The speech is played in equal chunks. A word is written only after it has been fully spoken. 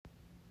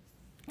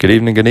Good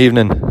evening, good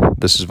evening.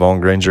 This is Vaughn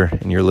Granger,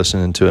 and you're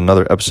listening to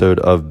another episode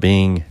of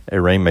Being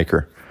a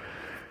Rainmaker.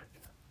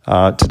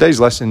 Today's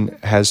lesson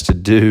has to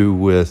do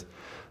with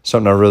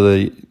something I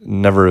really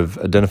never have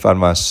identified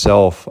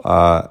myself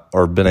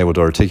or been able to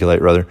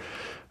articulate, rather.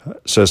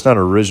 So it's not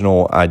an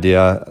original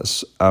idea.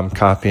 I'm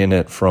copying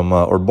it from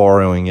or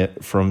borrowing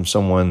it from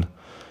someone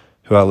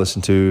who I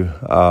listen to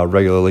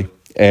regularly.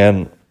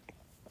 And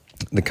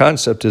the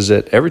concept is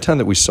that every time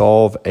that we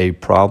solve a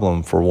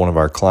problem for one of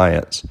our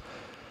clients,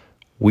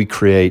 we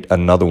create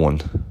another one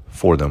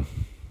for them.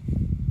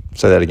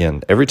 Say that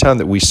again. Every time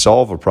that we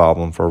solve a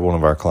problem for one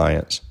of our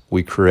clients,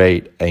 we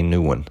create a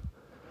new one.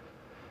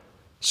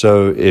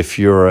 So if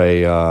you're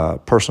a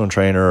personal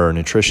trainer or a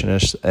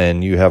nutritionist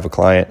and you have a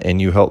client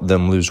and you help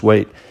them lose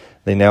weight,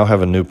 they now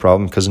have a new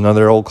problem because none of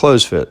their old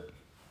clothes fit.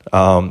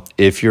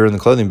 If you're in the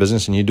clothing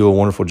business and you do a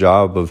wonderful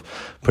job of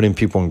putting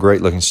people in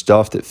great looking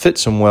stuff that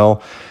fits them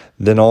well,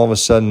 then all of a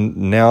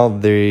sudden now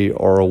they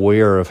are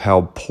aware of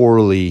how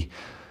poorly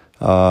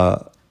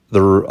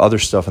the other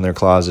stuff in their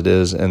closet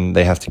is, and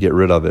they have to get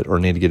rid of it or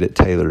need to get it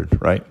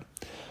tailored, right?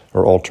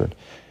 Or altered.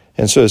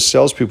 And so as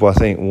salespeople, I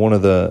think one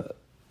of the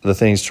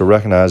things to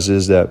recognize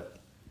is that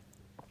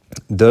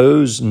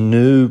those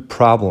new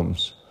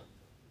problems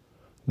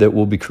that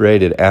will be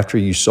created after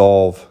you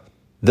solve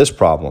this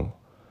problem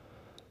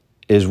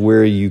is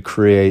where you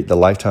create the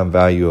lifetime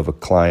value of a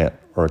client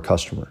or a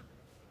customer.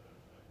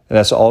 And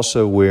that's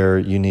also where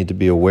you need to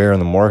be aware in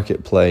the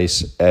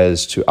marketplace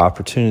as to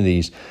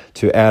opportunities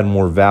to add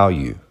more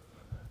value.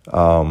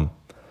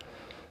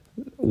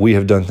 We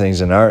have done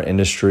things in our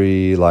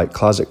industry like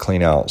closet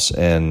cleanouts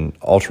and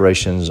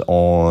alterations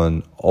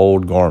on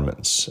old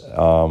garments.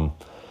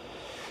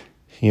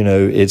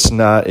 It's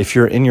not, if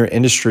you're in your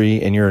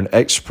industry and you're an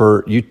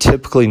expert, you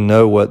typically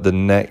know what the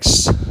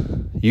next,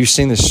 you've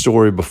seen this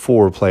story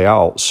before play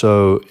out.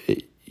 So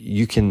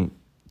you can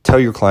tell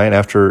your client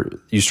after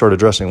you start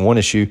addressing one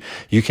issue,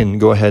 you can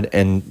go ahead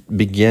and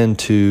begin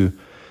to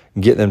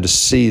get them to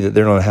see that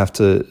they're going to have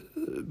to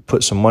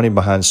put some money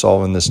behind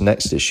solving this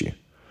next issue.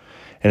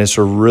 And it's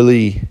a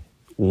really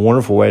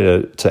wonderful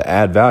way to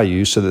add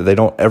value so that they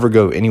don't ever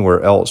go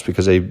anywhere else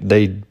because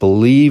they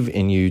believe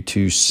in you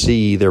to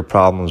see their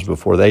problems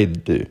before they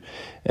do.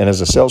 And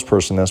as a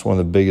salesperson, that's one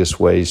of the biggest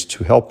ways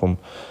to help them.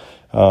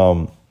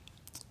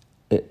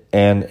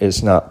 And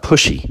it's not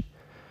pushy.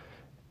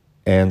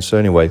 And so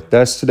anyway,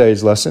 that's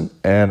today's lesson,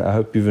 and I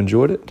hope you've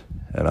enjoyed it,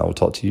 and I will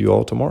talk to you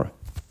all tomorrow.